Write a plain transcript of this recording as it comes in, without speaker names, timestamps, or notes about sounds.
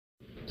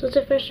So it's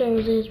the first show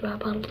of this Rap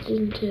Battle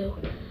Season 2.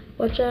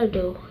 What should I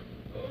do?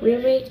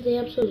 Remake the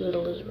episodes of the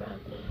Lizard Rap.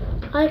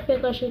 I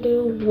think I should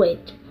do,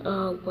 wait,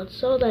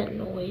 what's all that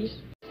noise?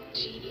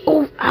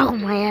 Oh, ow,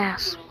 my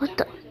ass. What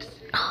the?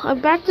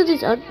 I'm back to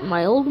this,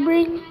 my old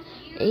ring?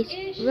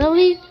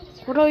 Really?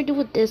 What do I do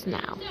with this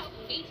now?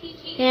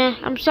 Yeah,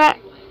 I'm sorry.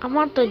 I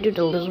want to do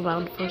the lizard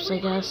round first, I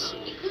guess.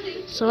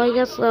 So I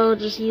guess I'll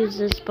just use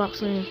this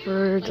boxing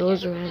for the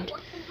lizard round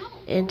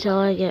until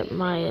I get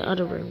my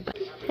other ring back.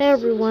 Hey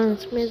everyone,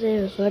 it's me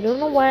Xavier. So I don't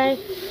know why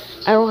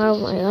I don't have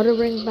my other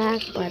ring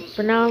back, but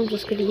for now I'm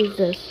just gonna use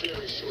this.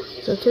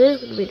 So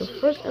today's gonna be the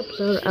first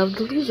episode of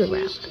the lizard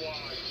round.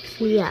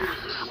 So yeah,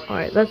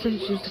 alright, let's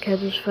introduce the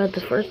characters for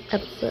the first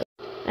episode.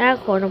 In our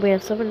corner we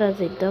have someone that's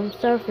a dumb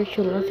starfish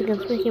who lost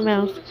against Mickey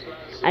Mouse.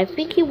 I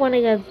think he won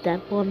against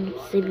Deadpool in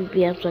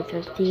CBB episode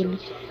 15.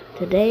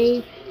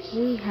 Today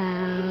we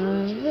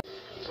have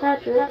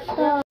Patrick.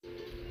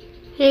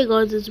 Hey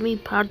guys, it's me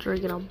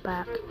Patrick and I'm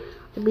back.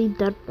 I beat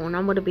Deadpool and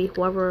I'm gonna be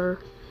whoever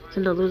is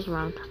in the loser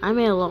round. I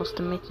may have lost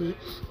to Mickey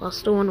while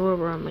still on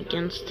whoever I'm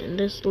against in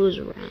this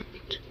loser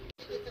round.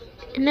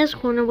 In this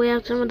corner we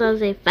have someone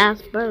that's a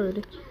fast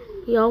bird.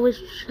 He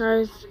always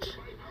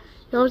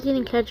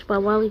getting catched by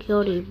Wile E.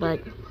 Coyote, but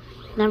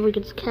never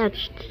gets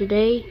catched.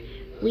 Today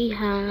we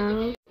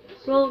have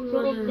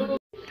Roadrunner.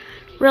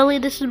 Really,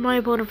 this is my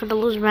opponent for the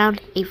loser round.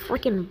 A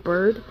freaking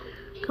bird?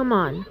 Come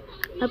on.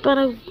 I bet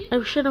I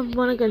should have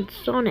won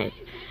against Sonic.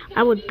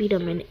 I would beat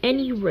him in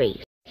any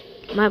race.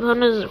 My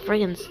opponent is a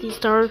freaking sea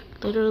star,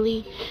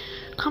 literally.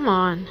 Come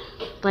on.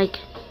 Like,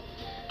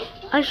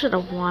 I should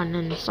have won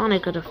and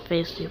Sonic could have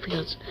faced you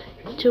because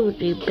you two would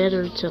be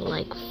better to,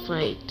 like,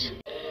 fight.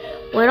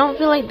 Well, I don't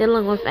feel like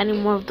dealing with any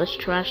more of this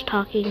trash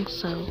talking,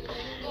 so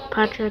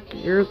Patrick,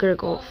 you're gonna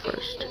go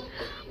first.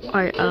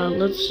 Alright,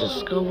 let's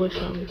just go with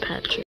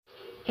Patrick.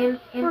 In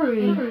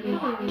 3,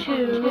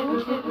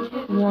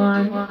 2,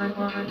 1,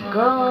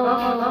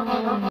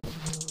 go!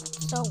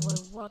 So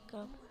we're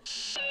welcome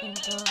and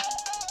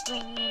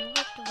bringing in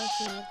what do I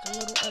say with a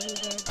little ugly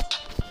bird.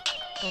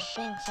 But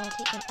thanks,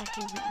 he can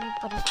actually beat me,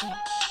 but he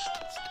can't.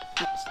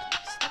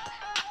 Stop.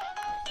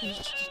 He's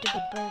just a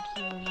stupid bird,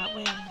 he will not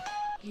win.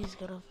 He's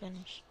gonna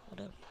finish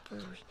whatever.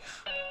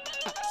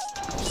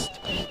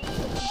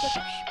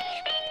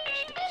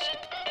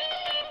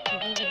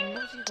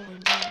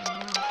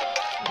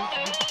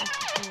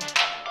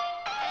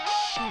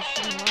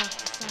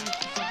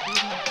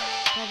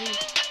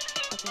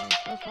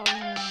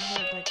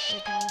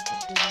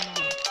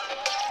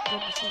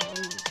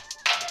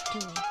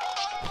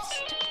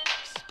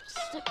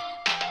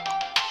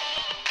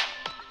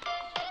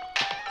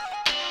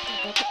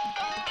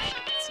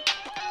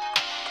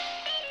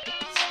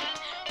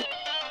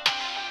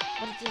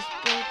 What is this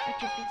bird? I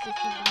can fix it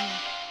for me.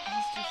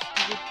 He's so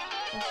stupid.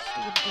 That's a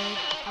stupid bird.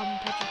 I'm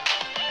Patrick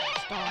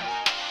Star.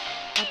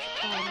 Patrick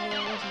Star. No,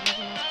 there wasn't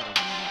nothing else but I'm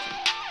Patrick.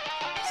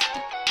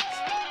 Stop.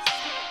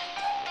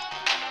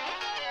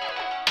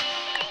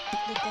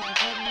 They got a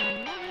bird now.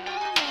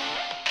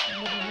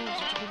 No. Nobody knows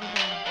what you're gonna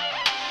do.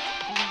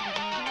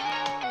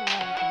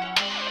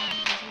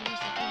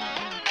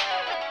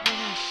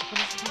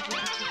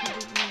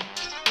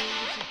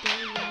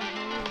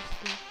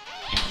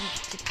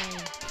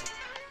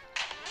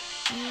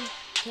 You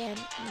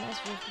can't mess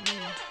with me.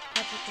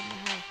 Patrick in the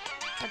house.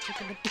 Patrick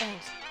in the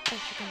house.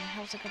 Patrick in the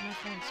house. I got my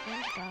friend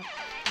SpongeBob.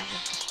 I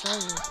will destroy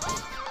you.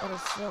 But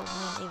it's still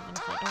win even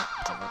if I don't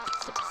have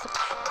it.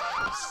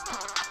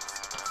 Stop.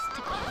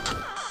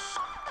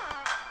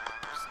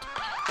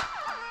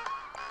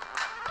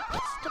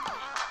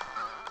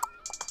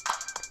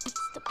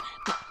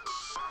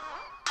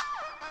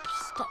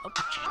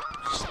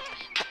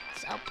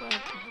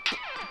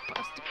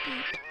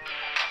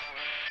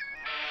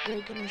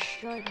 You're gonna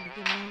destroy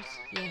Mickey Mouse.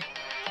 Yeah.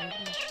 You're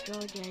gonna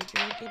destroy. You're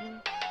getting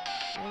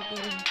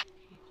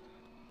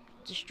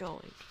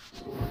destroyed.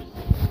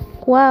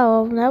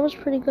 Wow, that was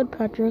pretty good,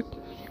 Patrick.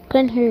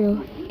 Couldn't hear you,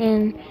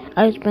 and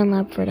I used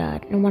BandLab for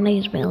that. And when I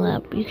use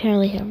BandLab, you can't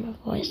really hear my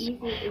voice.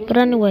 But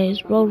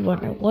anyways,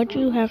 Roadrunner, what do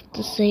you have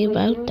to say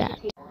about that?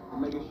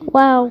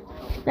 Wow,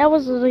 that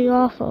was really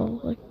awful.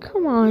 Like,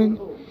 come on.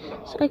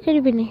 So I couldn't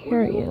even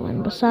hear you.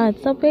 And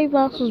besides, that baby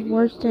box was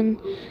worse than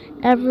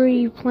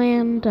every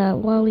plan that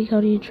Wile E.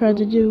 Coyote tried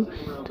to do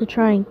to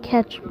try and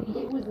catch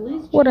me.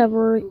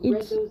 Whatever,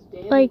 it's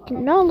like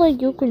not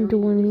like you can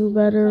do any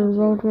better,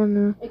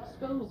 Roadrunner.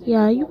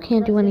 Yeah, you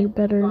can't do any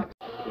better.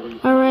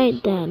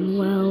 Alright then,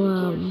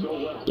 well,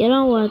 you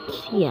know what?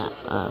 Yeah,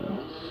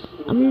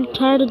 I'm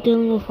tired of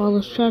dealing with all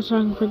this trash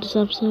talking for this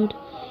episode.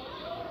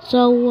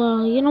 So,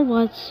 you know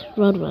what?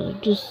 Roadrunner,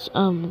 just,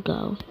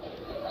 go.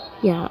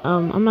 Yeah,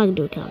 I'm not gonna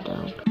do a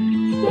countdown.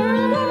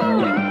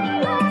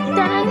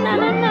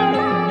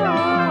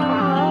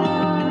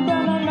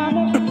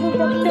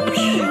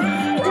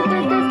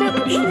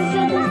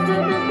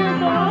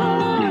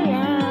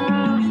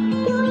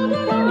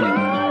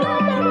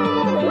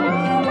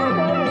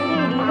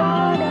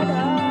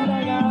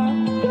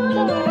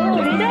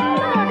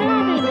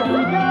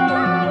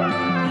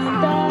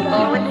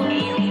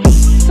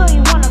 So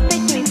you wanna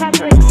fix me,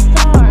 Patrick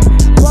Star?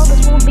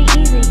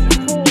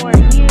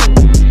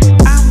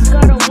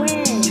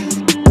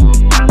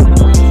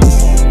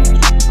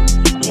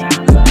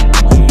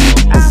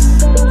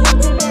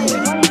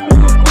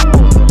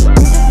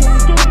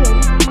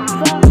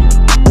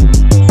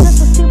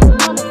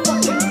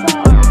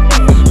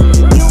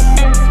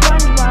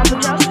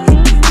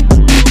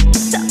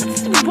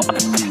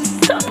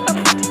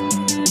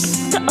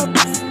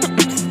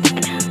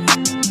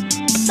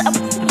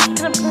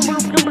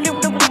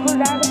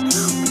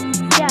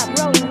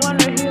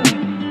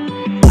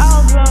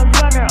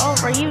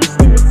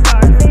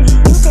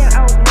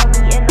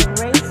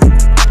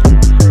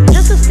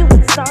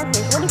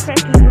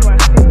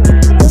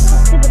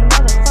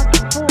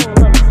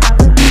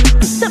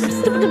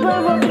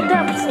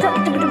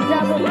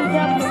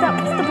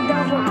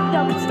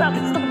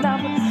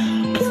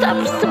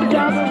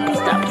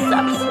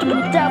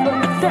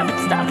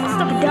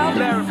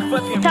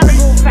 Gotta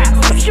go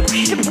fast.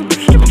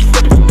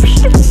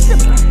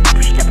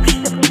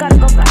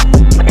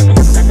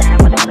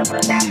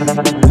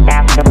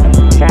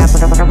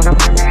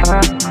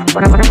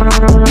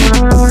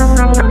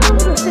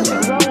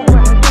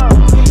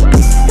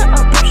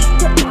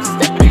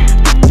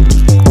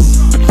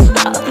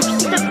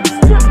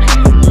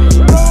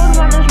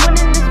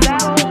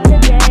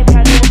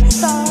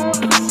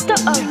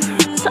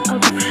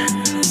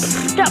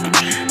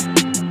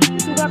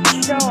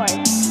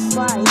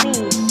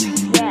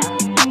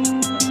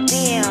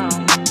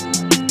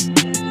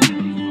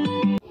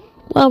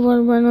 Well,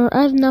 Roadrunner,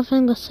 I have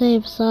nothing to say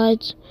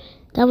besides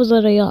that was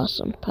literally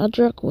awesome.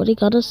 Patrick, what do you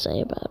got to say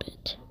about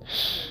it?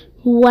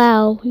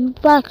 Wow, you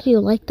actually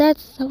like that?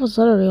 That was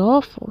literally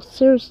awful.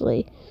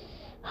 Seriously.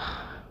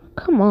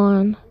 Come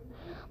on.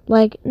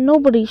 Like,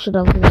 nobody should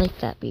have liked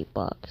that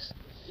beatbox.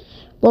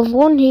 Well, for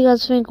one, you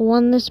guys think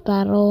won this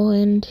battle,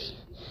 and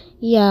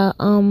yeah,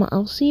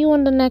 I'll see you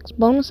in the next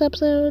bonus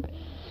episode.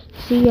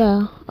 See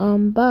ya,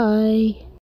 bye.